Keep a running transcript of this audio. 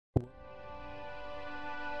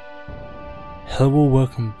Hello,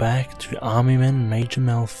 welcome back to Army Men Major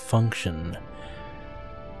Malfunction.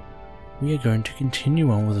 We are going to continue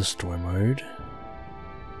on with the story mode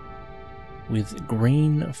with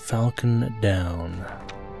Green Falcon down.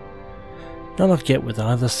 No luck yet with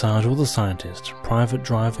either Sarge or the scientist. Private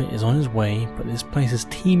Driver is on his way, but this place is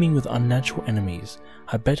teeming with unnatural enemies.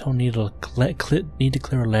 I bet I'll need to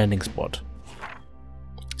clear a landing spot.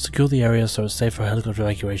 Secure the area so it's safe for helicopter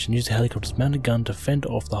evacuation. Use the helicopter's mounted gun to fend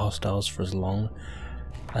off the hostiles for as long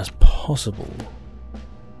as possible.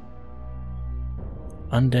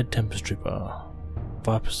 Undead Tempest Trooper,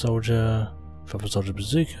 Viper Soldier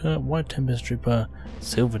Bazooka, White Tempest Trooper,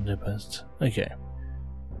 Silver Tempest. Okay.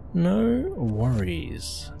 No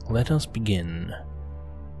worries. Let us begin.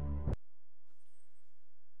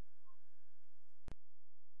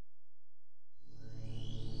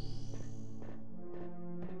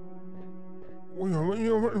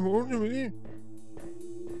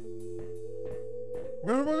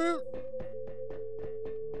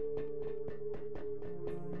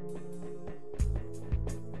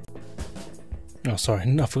 Oh,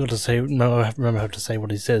 sorry, I forgot to say. No, I remember how to say what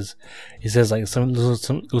he says. He says like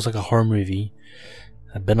looks like a horror movie.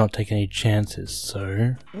 I better not take any chances.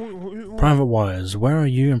 So, Private Wires, where are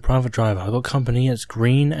you and Private Driver? I got company. It's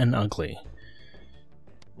green and ugly.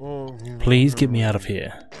 Please get me out of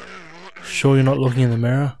here. Sure you're not looking in the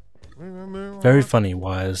mirror? Very funny,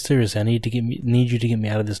 Wires. Seriously, I need you to get me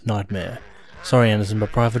out of this nightmare. Sorry, Anderson,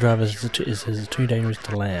 but Private Driver is too dangerous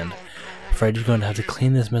to land. Afraid you're going to have to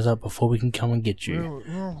clean this mess up before we can come and get you.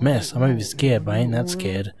 Mess? I may be scared, but I ain't that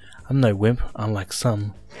scared. I'm no wimp, unlike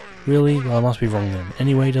some. Really? Well, I must be wrong then.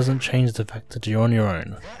 Anyway, it doesn't change the fact that you're on your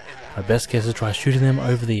own. My best guess is try shooting them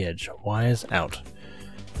over the edge. Wires out.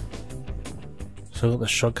 So I got the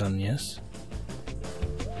shotgun, yes?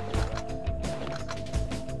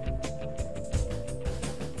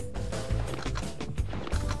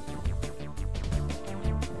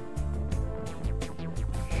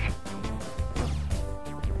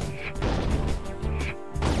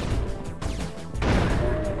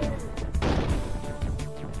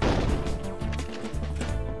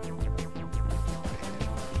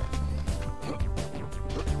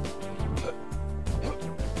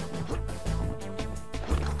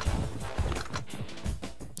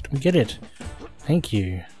 We get it. Thank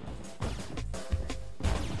you.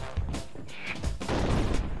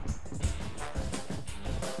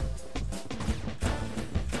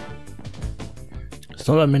 It's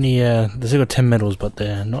not that many, there's still got 10 medals, but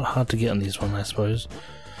they're not hard to get on this one, I suppose.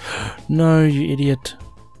 No, you idiot.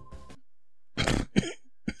 Let's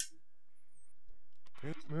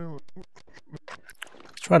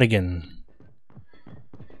try it again.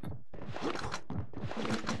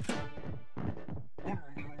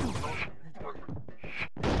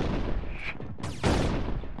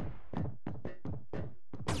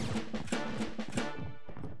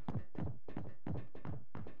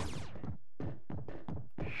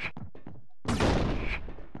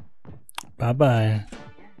 Bye-bye.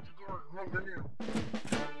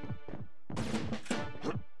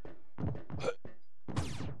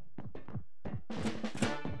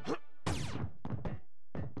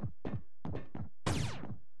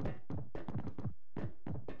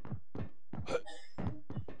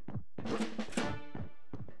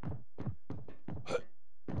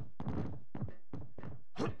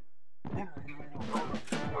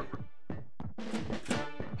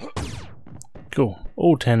 Cool.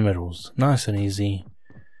 All 10 medals. Nice and easy.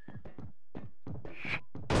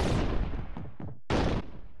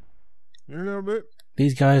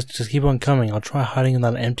 These guys just keep on coming. I'll try hiding in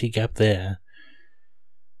that empty gap there.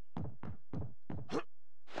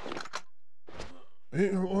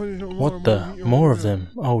 What the? More of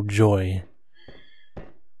them. Oh, joy.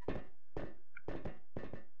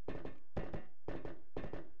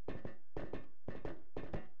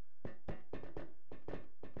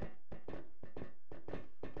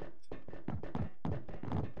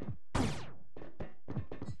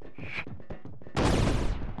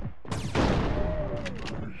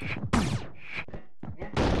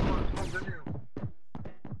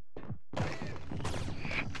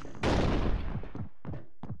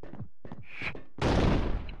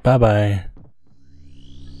 Bye-bye.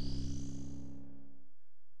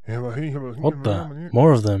 What the?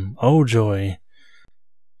 More of them. Oh, joy.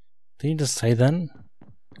 Did you just say that? And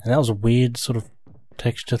that was a weird sort of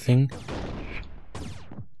texture thing.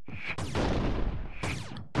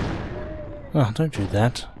 Oh, don't do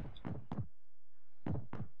that.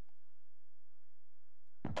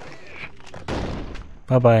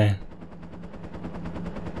 Bye-bye.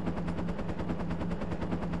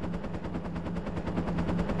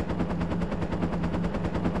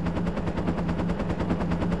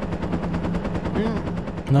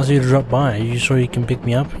 Nice of you to drop by. Are you sure you can pick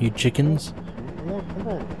me up, you chickens?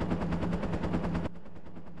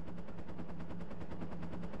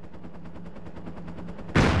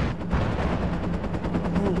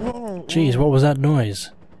 Jeez, what was that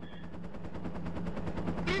noise?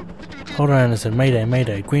 Hold on, Anderson. Mayday,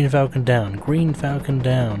 mayday. Green Falcon down. Green Falcon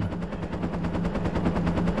down.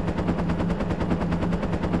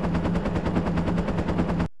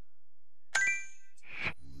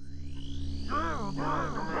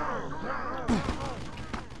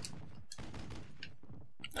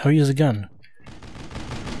 How do you use a gun?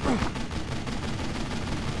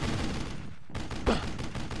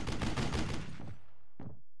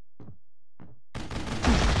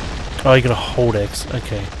 Oh, you gotta hold X.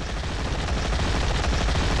 Okay.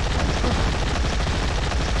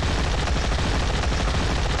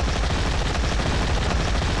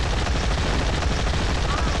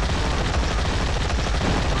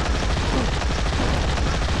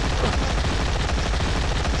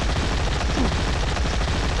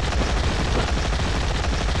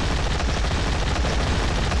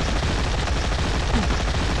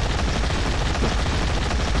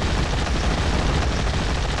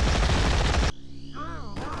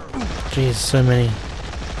 Jeez, so many.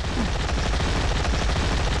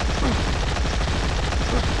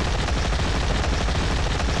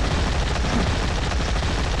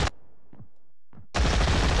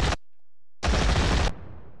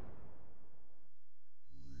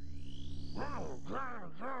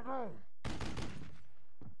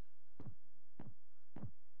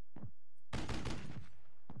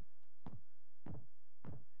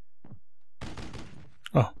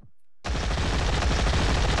 Oh.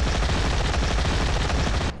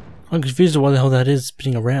 I'm confused at what the hell that is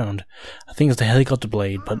spinning around. I think it's the helicopter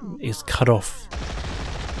blade, but it's cut off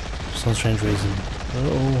for some strange reason.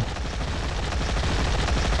 Oh.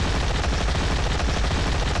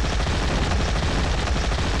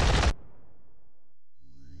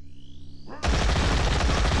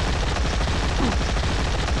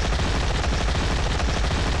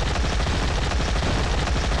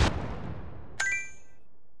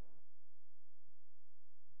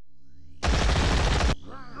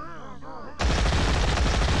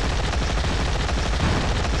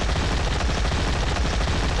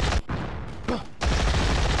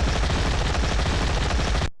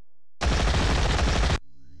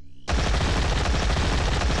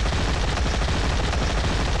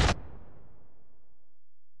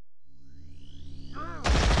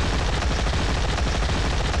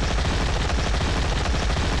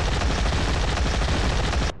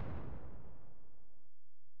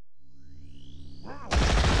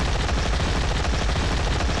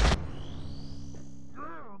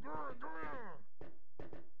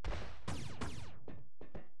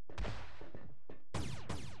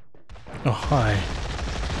 Oh, hi.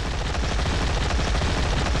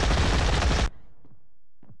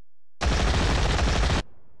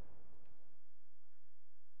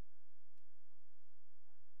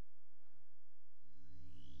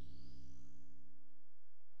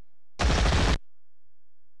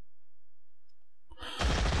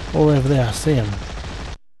 All over there, I see him.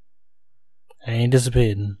 And he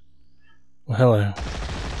disappeared. Well, hello.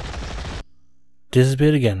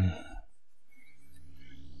 Disappeared again.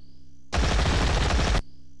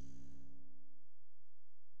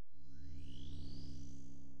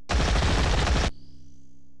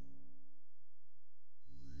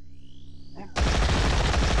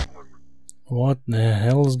 What the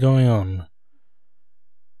hell is going on?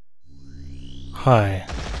 Hi.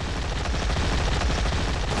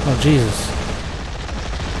 Oh, Jesus.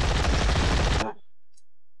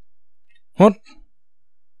 What?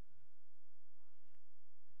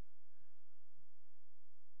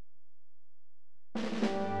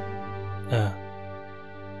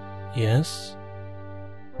 Yes?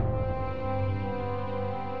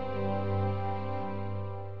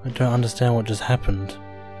 I don't understand what just happened.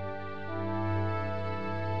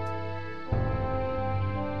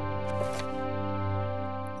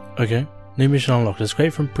 Okay. New mission unlocked.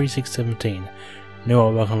 Escape from Precinct 17. New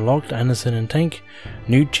artwork unlocked. Anderson and Tank.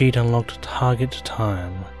 New cheat unlocked. Target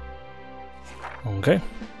time. Okay.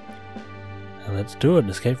 Now let's do it.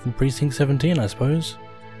 Escape from Precinct 17, I suppose.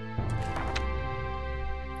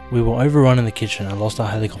 We were overrun in the kitchen and lost our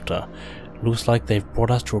helicopter. Looks like they've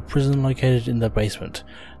brought us to a prison located in the basement.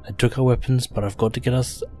 They took our weapons, but I've got to get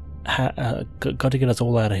us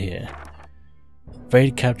all out of here.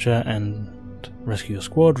 Evade, capture, and rescue your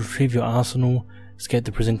squad. Retrieve your arsenal. Escape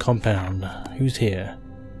the prison compound. Who's here?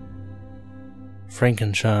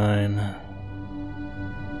 Frankenstein.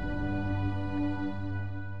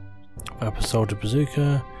 Upper soldier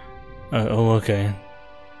bazooka. Oh, okay.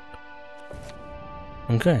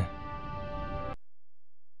 Okay.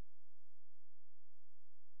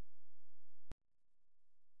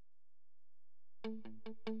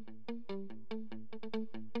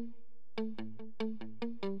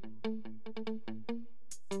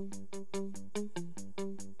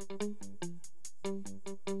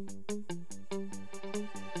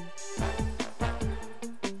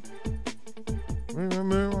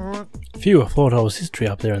 Phew, I thought I was history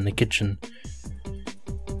up there in the kitchen.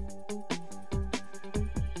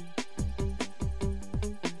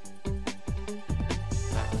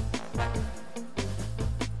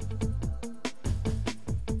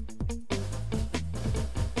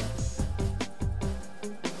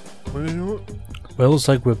 Well, looks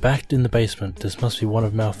like we're back in the basement. This must be one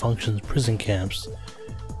of Malfunction's prison camps.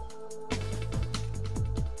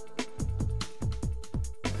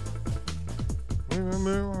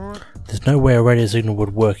 There's no way a radio signal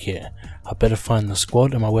would work here. I better find the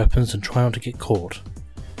squad and my weapons and try not to get caught.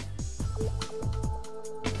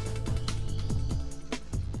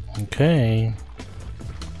 Okay.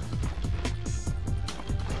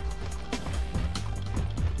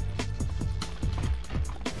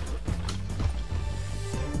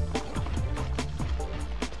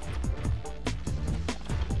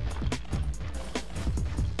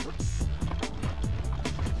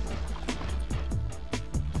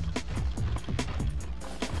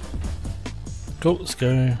 Cool, let's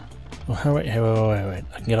go. Oh, wait, I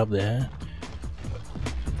can get up there.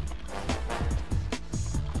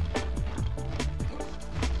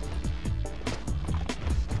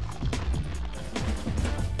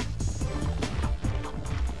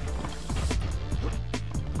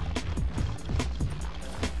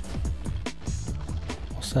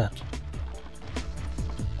 What's that?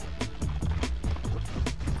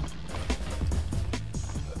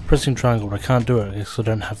 Pressing triangle, but I can't do it because I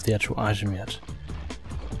don't have the actual item yet.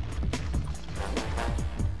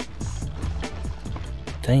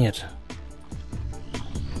 Dang it.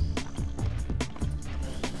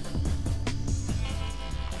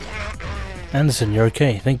 Anderson, you're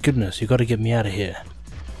okay. Thank goodness. You gotta get me out of here.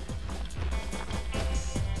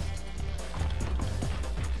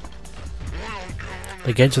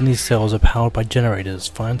 The gates on these cells are powered by generators.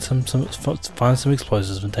 Find some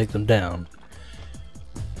explosives and take them down.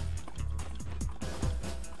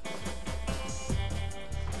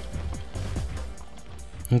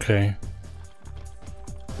 Okay.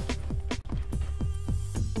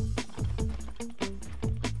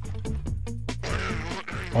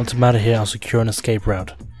 Once I'm out of here, I'll secure an escape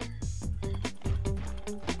route.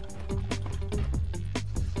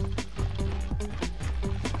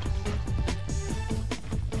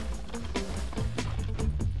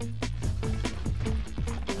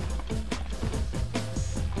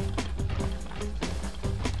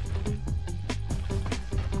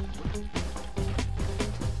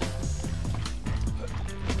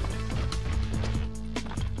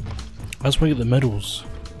 I just want to get the medals.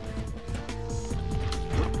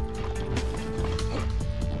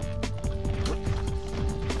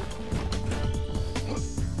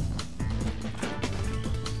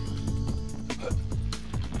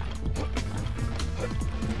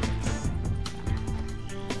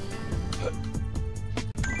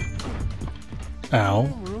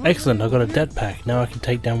 Ow. Excellent, I got a dead pack. Now I can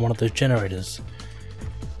take down one of those generators.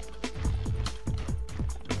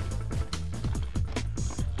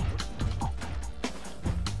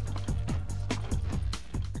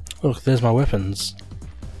 Look, there's my weapons.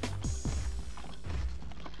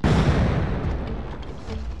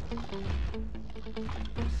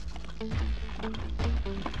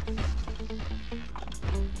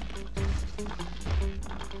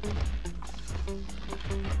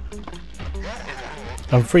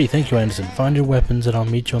 I'm free, thank you, Anderson. Find your weapons and I'll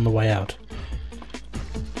meet you on the way out.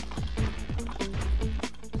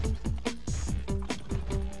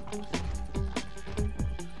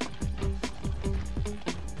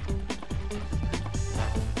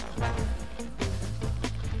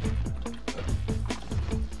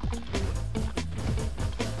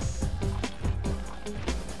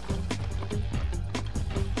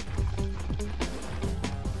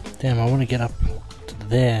 Damn, I want to get up to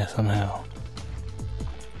there somehow.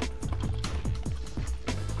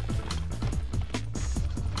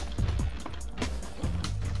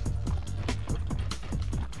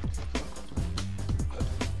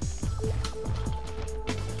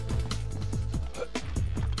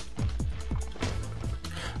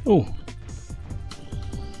 Oh.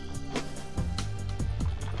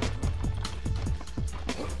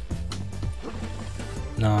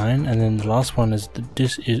 Nine, and then the last one is the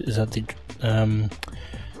is at the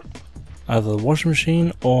Either the washing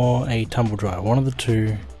machine or a tumble dryer. One of the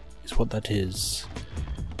two is what that is.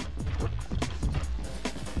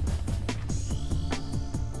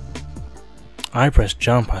 I pressed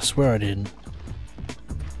jump, I swear I did.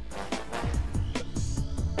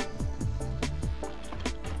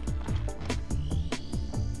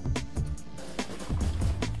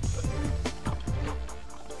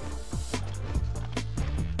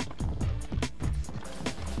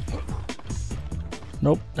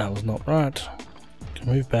 Nope, that was not right. Can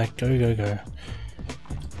move back, go, go, go.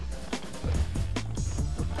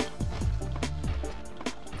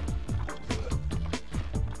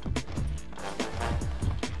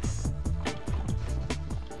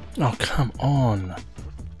 Oh, come on.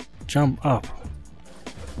 Jump up.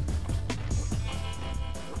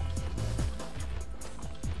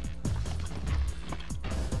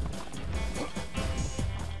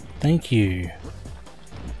 Thank you.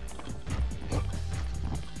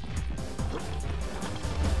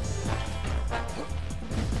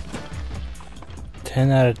 Ten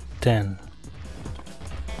out of 10.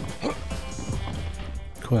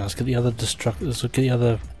 Cool, let's get the other let's get the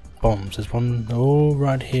other bombs. There's one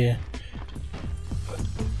right here.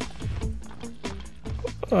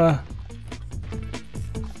 I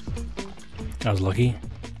was lucky.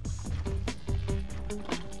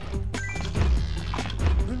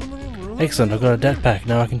 Excellent, I've got a death pack.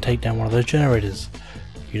 Now I can take down one of those generators.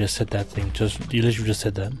 You just said that thing. You literally just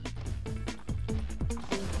said that.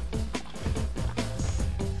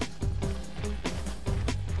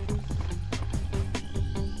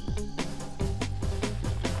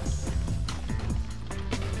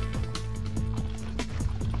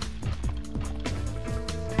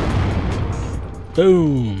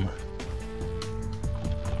 Boom!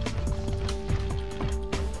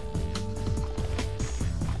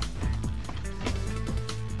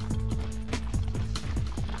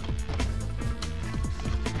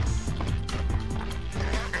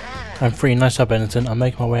 I'm free. Nice up, Anderson. I'll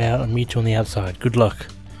make my way out and meet you on the outside. Good luck.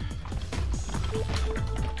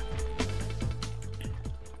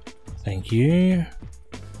 Thank you.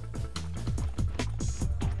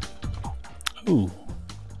 Ooh.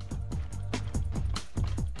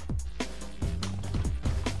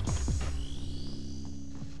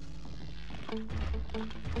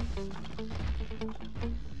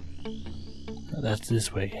 That's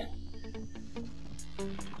this way.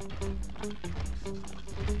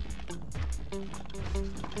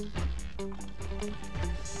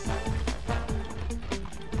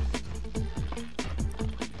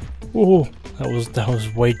 Oh, that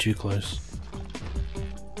was way too close.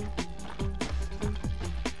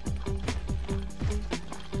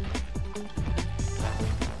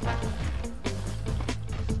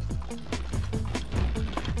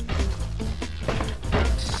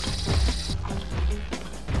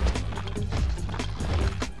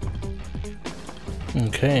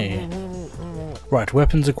 Okay. Right,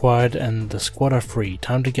 weapons acquired and the squad are free.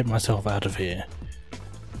 Time to get myself out of here.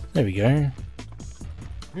 There we go.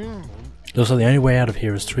 Looks like the only way out of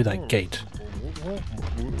here is through that gate.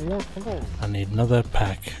 I need another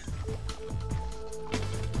pack.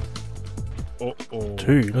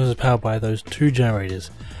 Two. This is powered by those two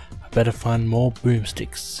generators. I better find more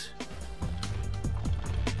boomsticks.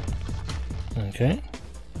 Okay.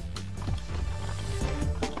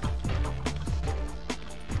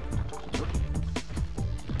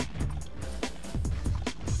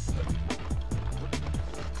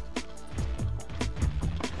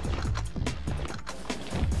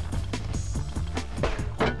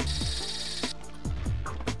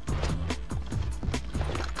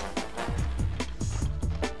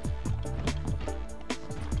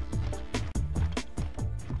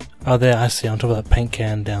 Oh, there, I see, on top of that paint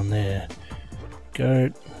can down there. Go.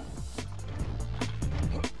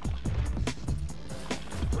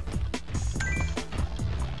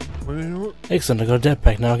 Excellent, I got a death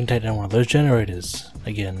pack. Now I can take down one of those generators.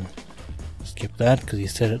 Again. Skip that, because he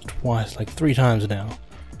said it twice, like 3 times now.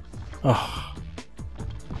 Oh.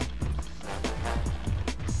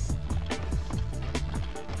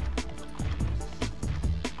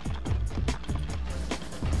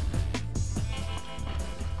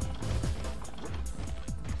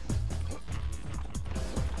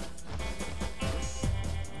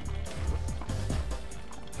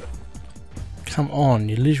 Come on,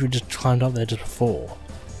 you literally just climbed up there just before.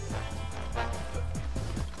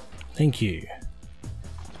 Thank you.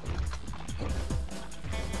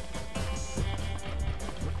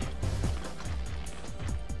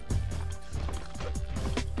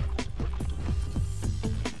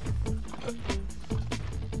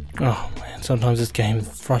 Oh man, sometimes this game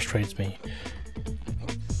frustrates me.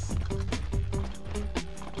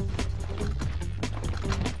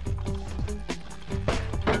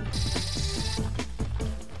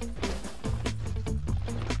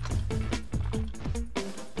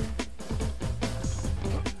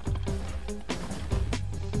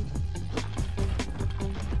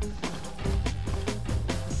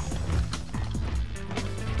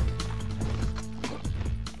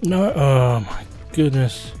 No, oh my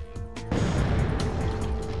goodness.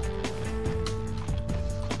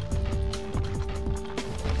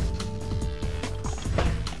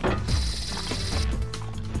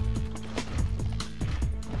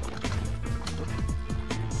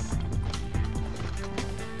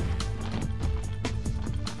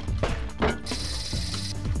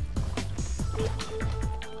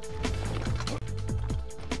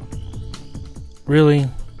 Really?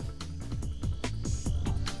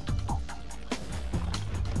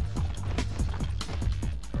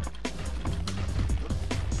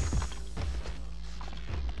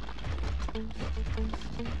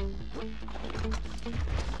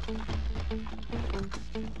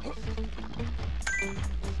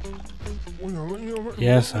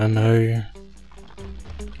 Yes, I know.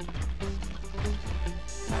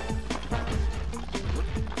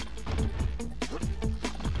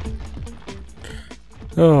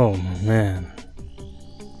 Oh man.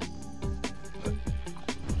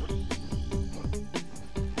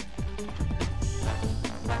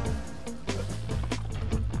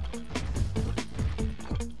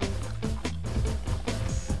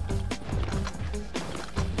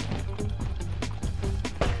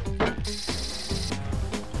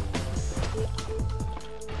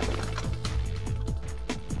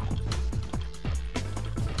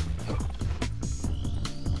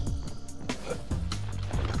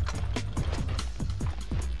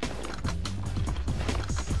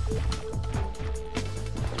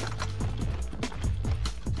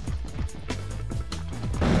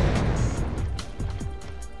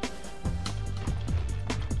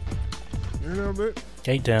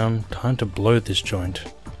 Gate down, time to blow this joint.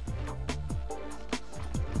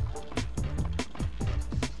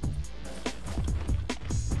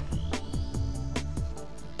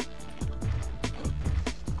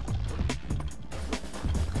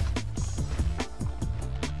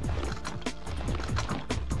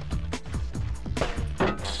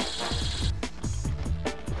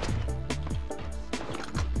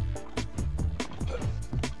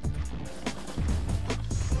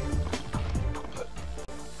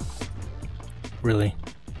 Really?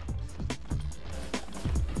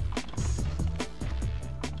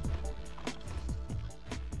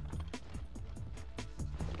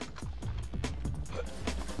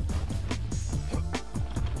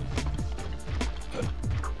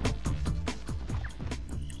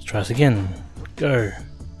 Let's try this again. Go.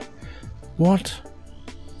 What?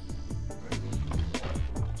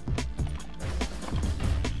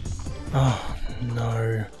 Oh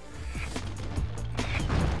no.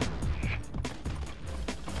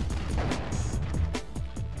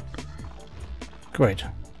 Great.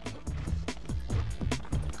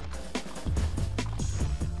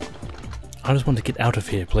 I just want to get out of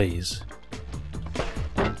here, please.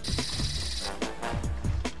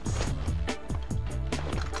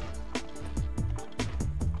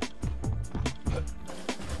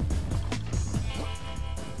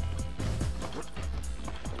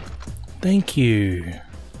 Thank you.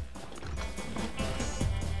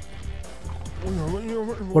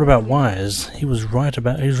 What about Wise? He was right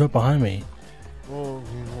behind me.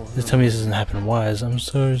 Just tell me this doesn't happen, Wise. I'm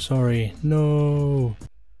so sorry. No.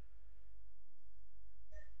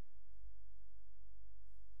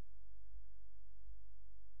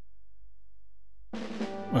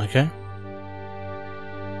 Okay.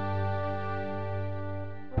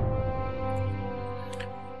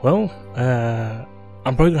 Well,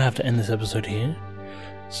 I'm probably gonna have to end this episode here.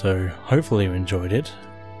 So hopefully you enjoyed it,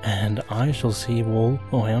 and I shall see you all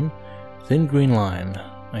on Thin Green Line.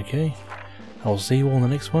 Okay. I'll see you all in the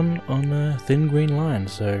next one on Thin Green Line,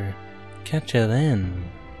 so catch ya then.